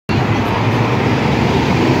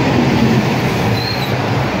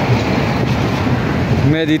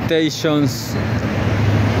meditations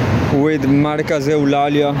with Marcas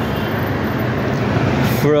Eulalia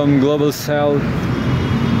from Global South.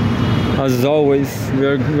 As always,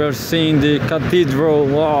 we're seeing the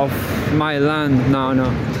cathedral of Milan. No,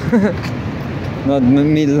 not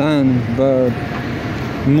Milan, but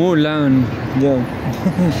Mulan. Yeah.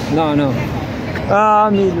 No.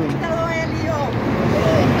 Milu.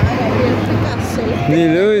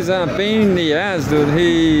 Milu is a pain in the ass, dude.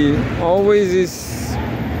 He always is.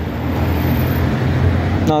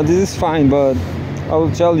 No, this is fine, but I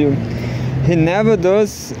will tell you, he never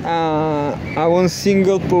does one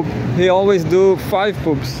single poop. He always do 5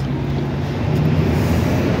 poops,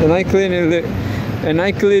 and I clean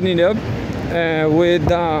it up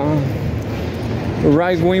with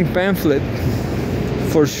right-wing pamphlet,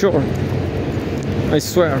 for sure. I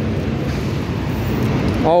swear.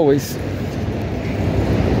 Always.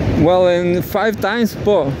 Well, and 5 times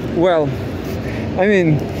po. Well, I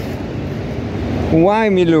mean, why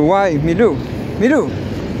Milu? Why Milu?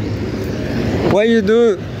 Why you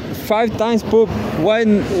do 5 times poop? Why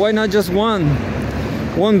not just one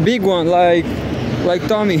big one like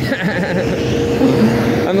Tommy?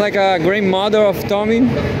 I'm like a grandmother of Tommy.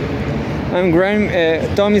 I'm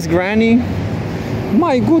Tommy's granny.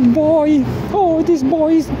 My good boy. Oh, this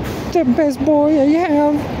boy is the best boy I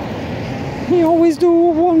have. He always do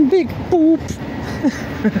one big poop.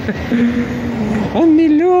 And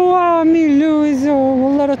Milu is a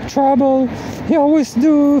lot of trouble. He always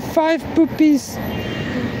do 5 poopies.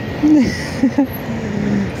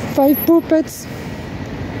 5 poopets.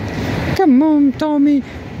 Come on, Tommy.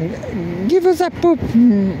 Give us a poop.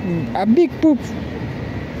 A big poop.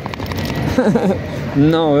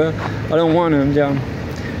 No, I don't want him. Yeah,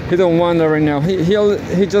 he don't want that right now.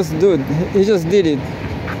 He just did it.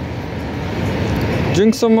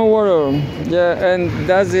 Drink some more water. Yeah, and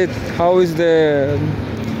that's it. How is the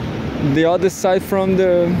other side from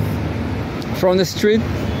the street?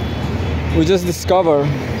 We just discovered.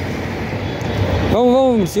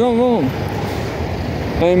 Vamos.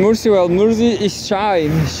 And Mursi is shy.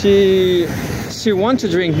 She wants to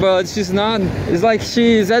drink, but she's not. It's like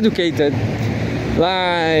she is educated.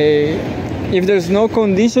 Like, if there's no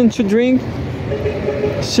condition to drink,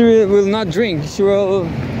 she will not drink. She will.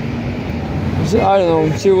 I don't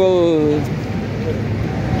know.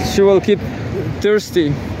 She will keep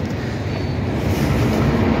thirsty.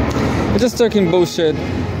 I'm just talking bullshit.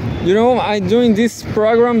 You know, I'm doing this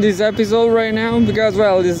episode right now because,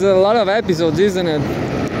 well, there's a lot of episodes, isn't it?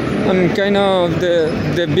 I'm kind of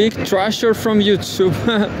the big trasher from YouTube.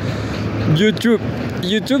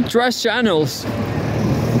 YouTube trash channels.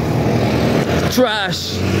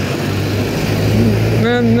 Trash.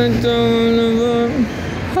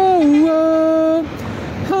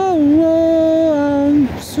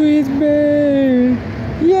 Sweet babe.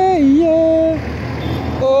 Yeah.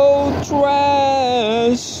 Oh,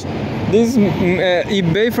 trash. This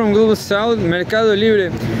eBay from Global South, Mercado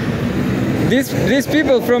Libre. These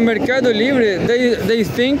people from Mercado Libre, they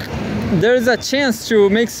think there's a chance to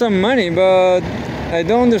make some money, but I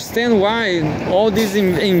don't understand why all this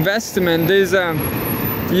investment. This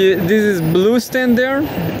is blue stand there,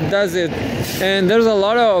 that's it, and there's a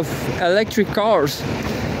lot of electric cars,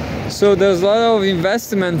 so there's a lot of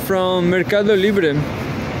investment from Mercado Libre.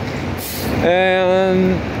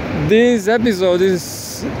 And this episode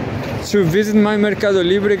is to visit my Mercado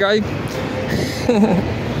Libre guy.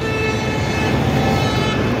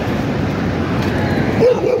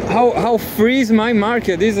 How free is my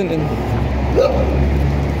market, isn't it?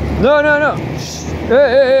 No.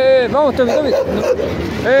 Hey, vamos, Tommy.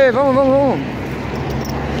 Hey, vamos.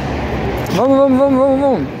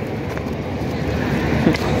 Vamos.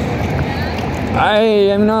 I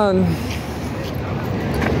am not.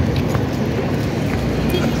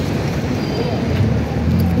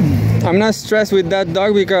 I'm not stressed with that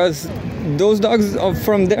dog because those dogs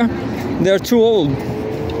from there, they're too old.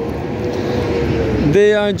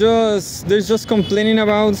 They're just complaining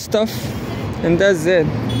about stuff, and that's it.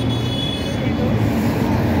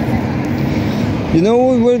 You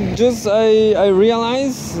know, I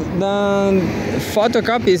realized that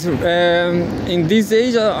photocopies in this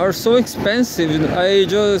age are so expensive. I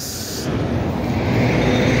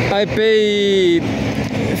pay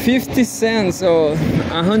 50 cents or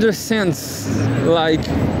 100 cents. Like,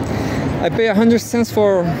 I pay 100 cents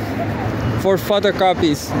for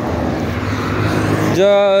photocopies.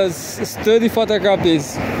 Just study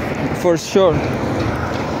photocopies, for sure.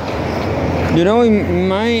 You know, in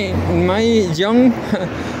my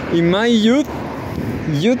youth,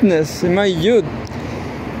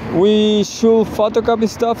 we should photocopy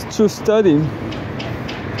stuff to study.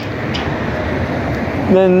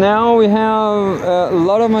 Then now we have a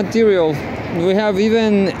lot of material. We have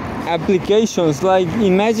even applications. Like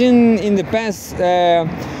imagine in the past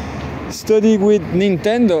study with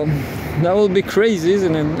Nintendo. That would be crazy,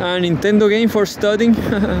 isn't it? A Nintendo game for studying.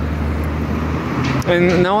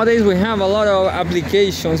 And nowadays we have a lot of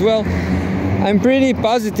applications. Well, I'm pretty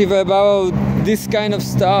positive about this kind of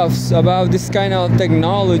stuff, about this kind of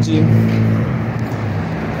technology.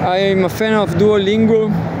 I'm a fan of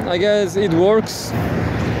Duolingo. I guess it works.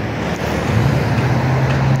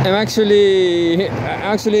 I'm actually,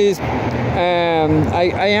 I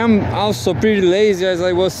am also pretty lazy, as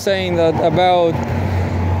I was saying that about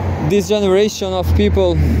this generation of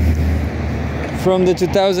people from the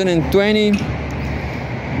 2020.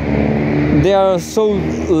 They are so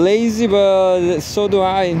lazy, but so do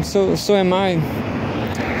I. So am I.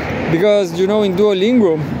 Because in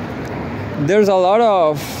Duolingo, there's a lot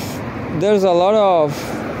of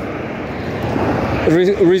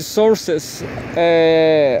resources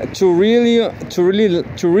to really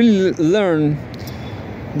learn.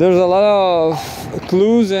 There's a lot of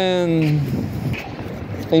clues and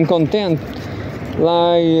content,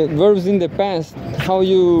 like verbs in the past, how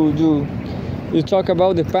you talk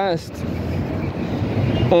about the past.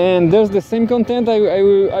 And there's the same content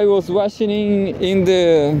I was watching in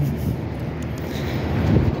the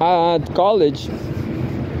at college.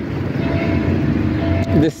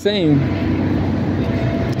 The same.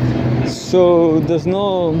 So there's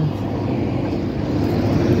no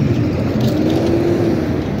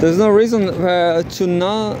reason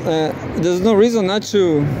not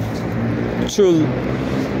to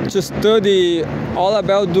study all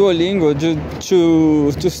about Duolingo,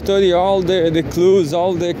 to study all the clues,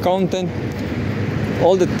 all the content,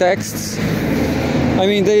 all the texts. I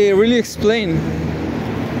mean, they really explain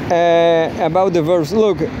about the verbs.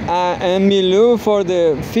 Look, and Milou for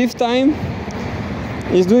the 5th time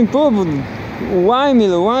is doing poop. Why,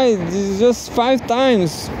 Milou? Why? This is just 5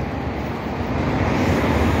 times.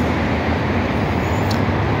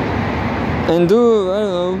 And I don't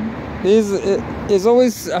know. Is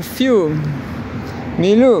always a few.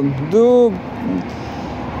 Milou,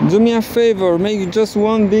 do me a favor, make just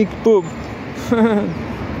one big poop.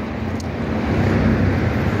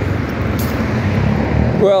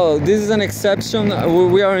 Well, this is an exception.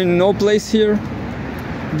 We are in no place here.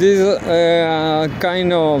 This is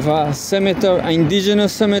kind of a cemetery, an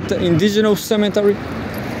indigenous cemetery.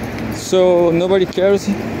 So nobody cares.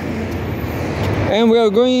 And we're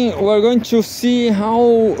going to see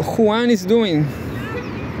how Juan is doing.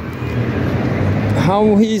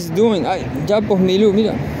 How he's doing. Ay, ya pues Milou,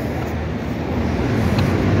 mira.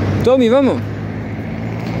 Tommy, vamos.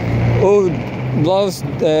 Oh,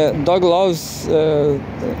 dog loves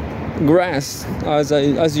grass,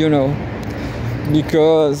 as you know,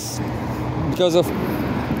 because of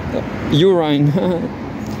urine. A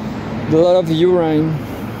lot of urine.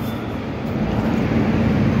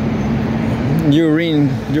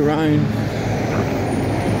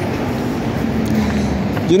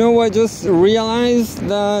 I just realized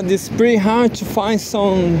that it's pretty hard to find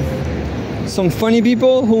some funny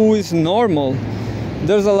people who is normal.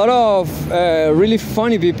 There's a lot of really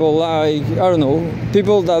funny people, like, I don't know,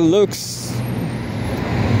 people that looks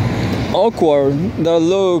awkward, that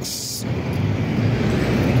looks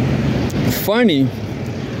funny.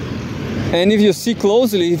 And if you see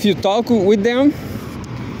closely, if you talk with them,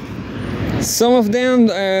 some of them,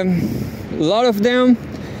 a lot of them,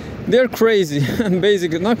 they're crazy.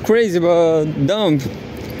 Basically, not crazy, but dumb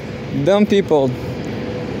people.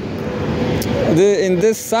 And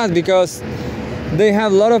this is sad because they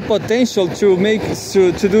have a lot of potential to be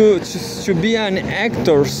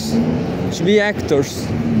actors,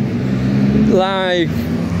 like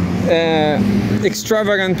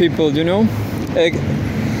extravagant people,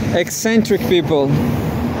 eccentric people.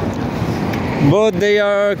 But they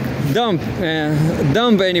are dumb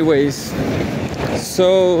anyways.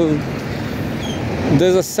 So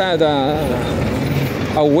there's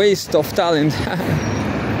a waste of talent.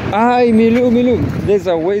 Ay, Milou, there's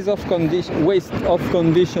a waste of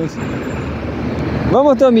conditions.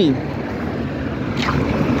 Vamos, Tommy.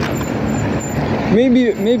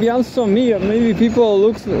 Maybe also me. Maybe people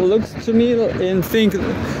looks to me and think,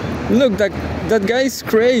 look, that guy is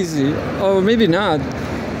crazy, or maybe not.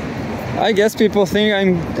 I guess people think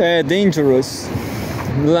I'm dangerous,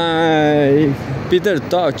 like Peter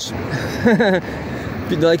Touch.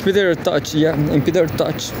 Like Peter Touch, yeah, and Peter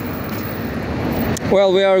Touch.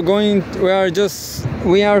 Well, we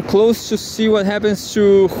are close to see what happens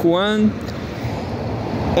to Juan.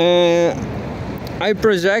 I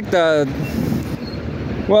project that,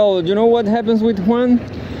 well, you know what happens with Juan?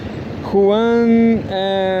 Juan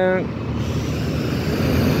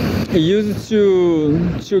used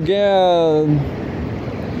to get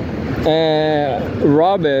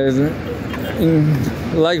robbed,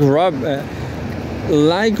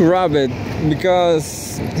 like robbed,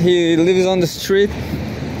 because he lives on the street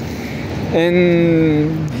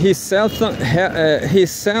and he sells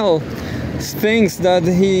things that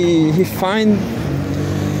he find.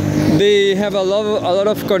 They have a lot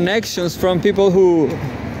of connections from people who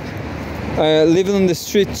live on the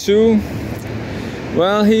street too.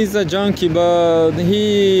 Well, he's a junkie, but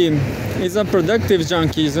he is a productive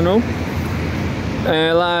junkie, you know,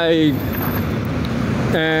 like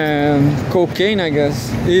cocaine, I guess.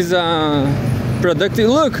 Is a productive.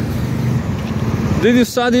 Look, did you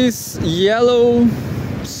saw this yellow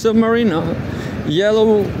submarine,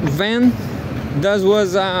 yellow van? That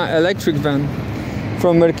was an electric van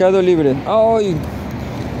from Mercado Libre. Oh,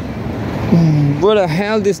 what the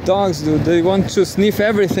hell these dogs do? They want to sniff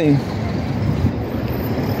everything.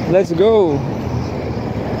 Let's go.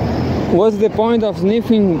 What's the point of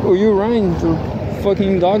sniffing urine to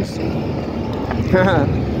fucking dogs?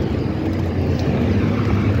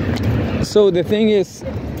 So the thing is,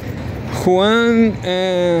 Juan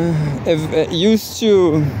used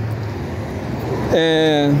to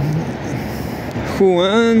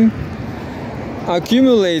Juan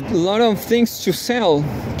accumulate a lot of things to sell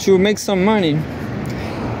to make some money,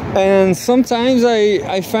 and sometimes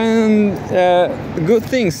I find good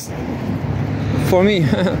things for me.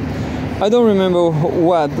 I don't remember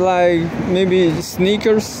what, like maybe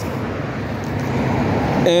sneakers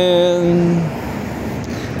and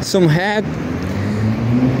some hat,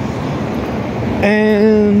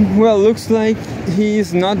 and well, looks like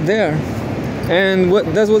he's not there, and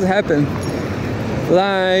that's what happened.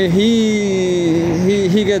 Like he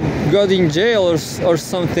got in jail or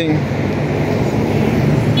something.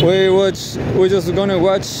 We're just gonna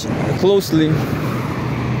watch closely.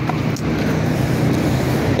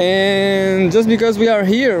 And just because we are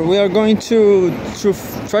here, we are going to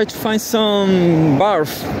try to find some barf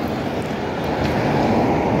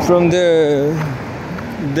from the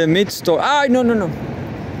meat store. Ah, no.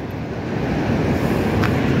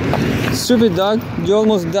 Stupid dog, you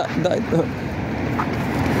almost died.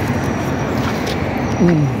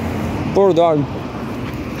 Poor dog.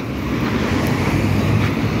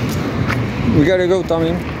 We gotta go,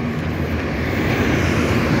 Tommy.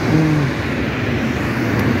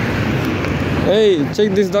 Hey,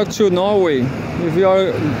 take this dog to Norway. If you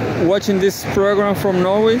are watching this program from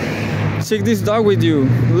Norway, take this dog with you.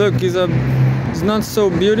 Look, it's not so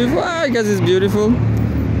beautiful. I guess it's beautiful.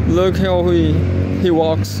 Look how he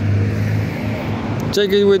walks.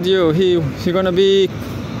 Take it with you. He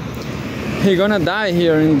gonna die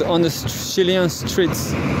here on the Chilean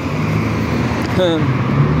streets.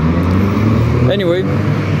 Anyway,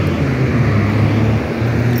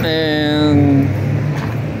 and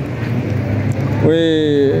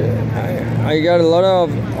I got a lot of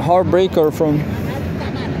heartbreaker from.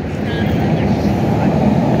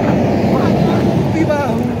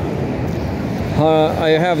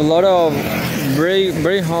 I have a lot of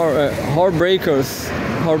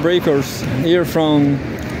heartbreakers here from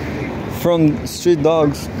street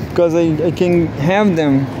dogs, because I can have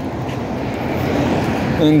them,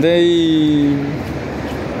 and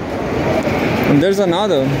there's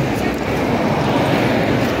another.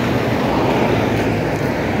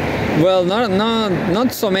 Well,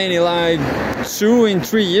 not so many, like 2 in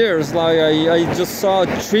 3 years. Like I just saw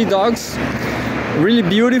 3 dogs, really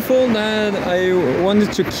beautiful, that I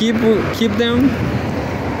wanted to keep them.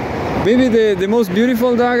 Maybe the most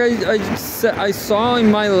beautiful dog I saw in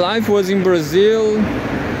my life was in Brazil.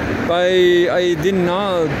 I did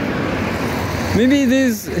not. Maybe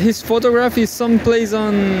his photograph is someplace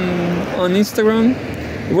on Instagram.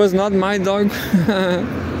 It was not my dog.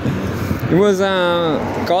 It was a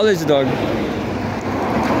college dog.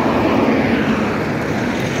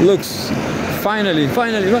 Looks, finally,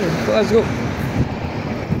 let's go.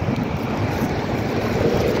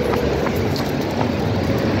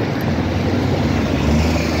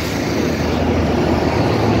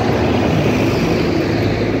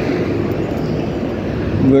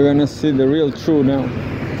 We're gonna see the real truth now.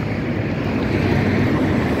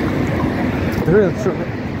 The real truth.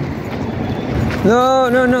 No,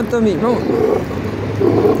 not Tommy. No.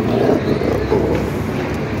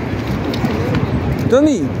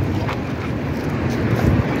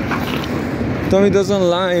 Tommy doesn't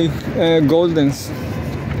like Goldens.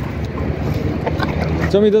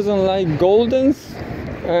 Tommy doesn't like Goldens,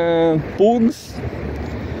 Pugs,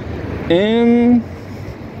 and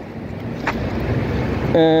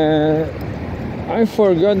I I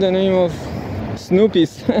forgot the name of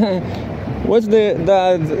Snoopy's. What's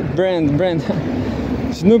that brand?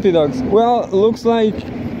 Snoopy dogs. Well, looks like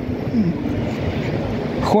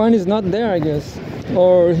Juan is not there, I guess.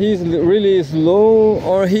 Or he's really slow,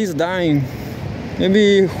 or he's dying.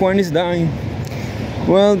 Maybe Juan is dying.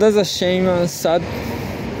 Well, that's a shame, sad.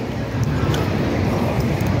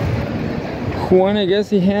 Juan, I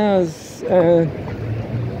guess he has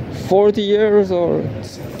 40 years or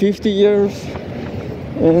 50 years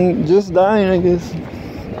and just dying, I guess.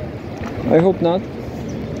 I hope not.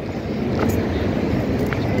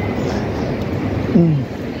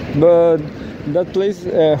 But that place,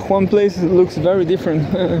 Juan place, looks very different.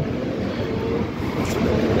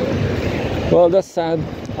 Well, that's sad.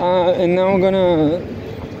 And now I'm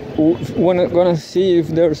gonna see if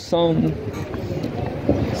there's some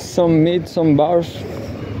meat, some bars.